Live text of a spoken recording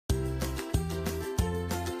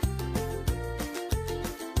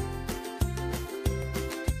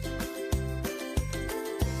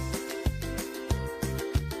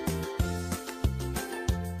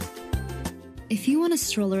If you want a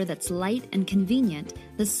stroller that's light and convenient,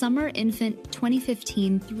 the Summer Infant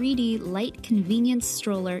 2015 3D Light Convenience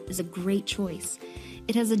Stroller is a great choice.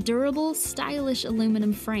 It has a durable, stylish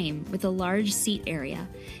aluminum frame with a large seat area.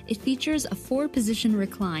 It features a 4-position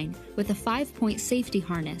recline with a 5-point safety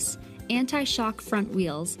harness, anti-shock front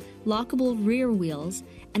wheels, lockable rear wheels,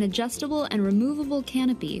 an adjustable and removable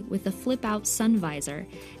canopy with a flip-out sun visor,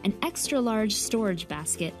 an extra-large storage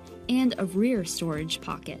basket, and a rear storage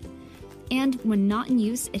pocket. And when not in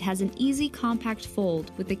use, it has an easy compact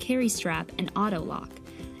fold with a carry strap and auto lock.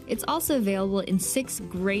 It's also available in 6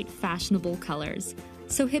 great fashionable colors.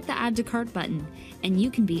 So hit the Add to Cart button, and you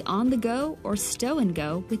can be on the go or stow and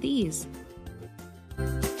go with ease.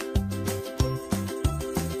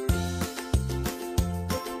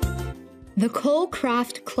 The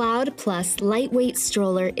Cole-Craft Cloud Plus Lightweight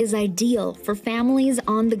Stroller is ideal for families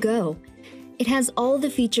on the go. It has all the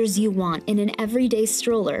features you want in an everyday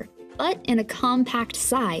stroller, but in a compact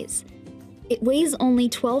size. It weighs only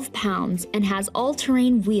 12 pounds and has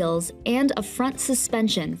all-terrain wheels and a front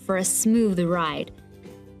suspension for a smooth ride.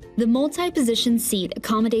 The multi-position seat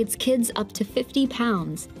accommodates kids up to 50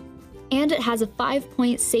 pounds, and it has a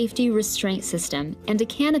 5-point safety restraint system and a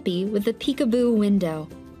canopy with a peekaboo window.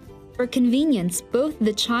 For convenience, both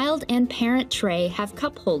the child and parent tray have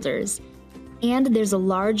cup holders, and there's a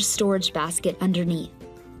large storage basket underneath.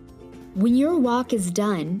 When your walk is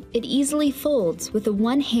done, it easily folds with a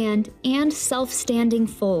one-hand and self-standing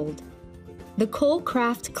fold. The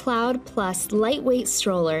Cole-Craft Cloud Plus Lightweight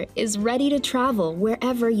Stroller is ready to travel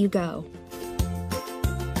wherever you go.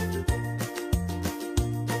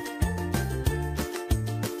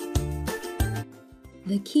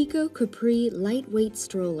 The Kiko Capri Lightweight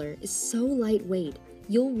Stroller is so lightweight,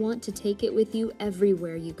 you'll want to take it with you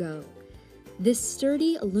everywhere you go. This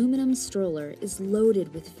sturdy aluminum stroller is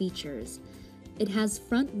loaded with features. It has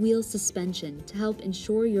front wheel suspension to help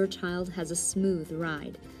ensure your child has a smooth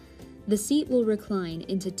ride. The seat will recline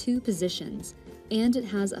into 2 positions, and it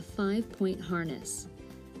has a 5-point harness.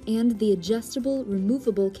 And the adjustable,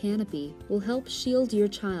 removable canopy will help shield your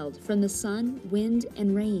child from the sun, wind,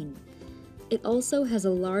 and rain. It also has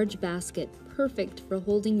a large basket perfect for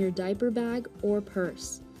holding your diaper bag or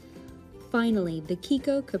purse. Finally, the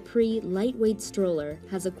Kiko Capri Lightweight Stroller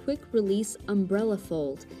has a quick-release umbrella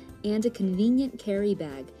fold and a convenient carry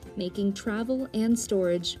bag, making travel and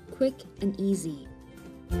storage quick and easy.